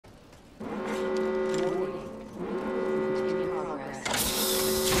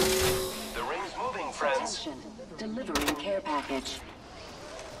Attention, delivering care package.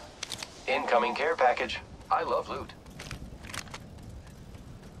 Incoming care package. I love loot.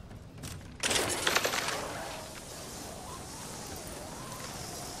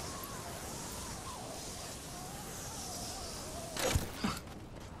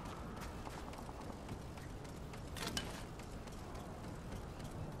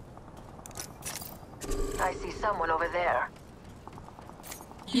 I see someone over there.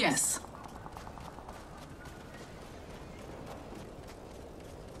 Yes.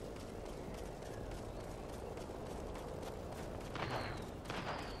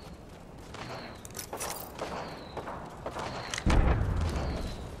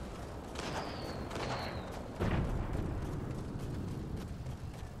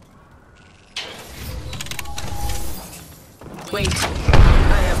 Wait,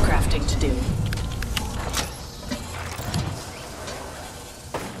 I have crafting to do.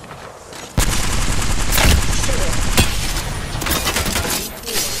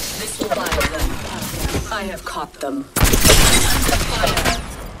 This will buy them. I have caught them. Fire.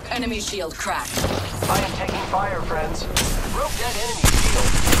 Enemy shield cracked. I am taking fire, friends. Broke that enemy shield.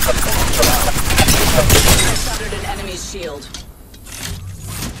 I shattered an enemy's shield.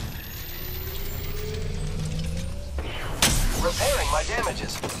 Repairing my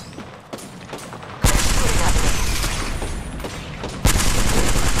damages.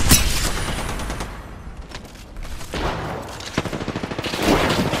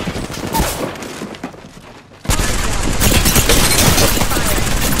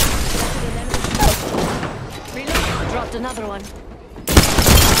 Dropped another one.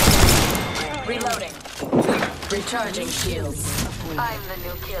 Reloading. Recharging shields. I'm the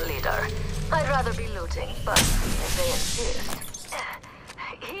new kill leader. I'd rather be looting, but if they insist.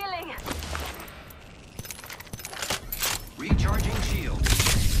 Healing! Recharging shield.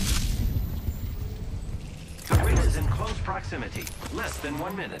 The ring is in close proximity. Less than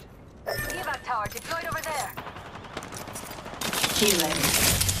 1 minute. Evac tower deployed over there. Healing.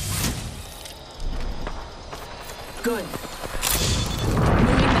 Good.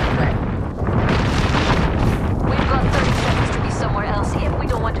 Moving that way. We've got 30 seconds to be somewhere else if we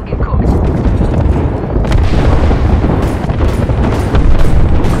don't want to get cooked.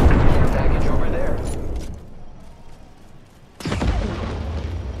 Care package over there.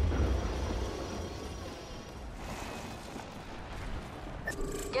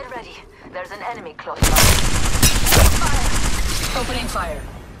 Get ready. There's an enemy close by. Fire! Opening fire.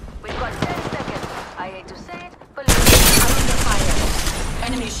 We've got 10 seconds. I hate to say it, but I'm under fire.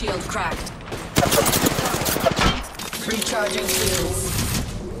 Enemy shield cracked. Recharging shields.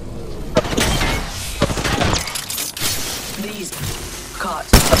 These caught.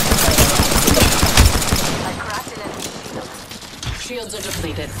 I cracked an enemy shield. Shields are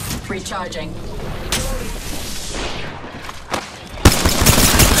depleted. Recharging.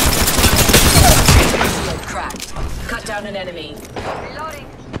 Shield cracked. Cut down an enemy. Reloading.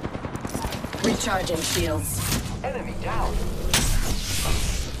 Recharging shields. Enemy down.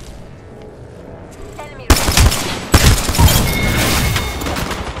 Enemy.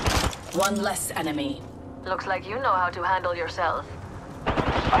 One less enemy. Looks like you know how to handle yourself.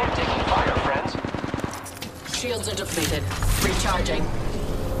 I am taking fire, friends. Shields are depleted. Recharging.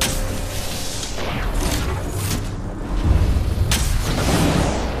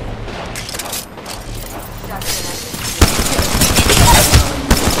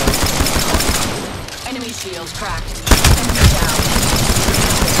 Enemy shield cracked. Enemy down.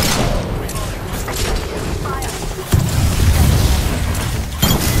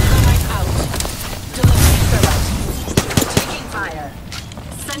 Going out. Delivering threat. Taking fire.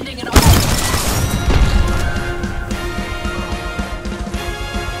 Sending an order.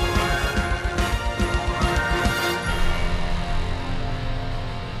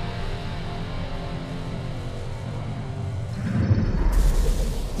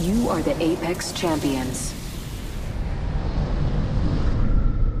 You are the Apex Champions.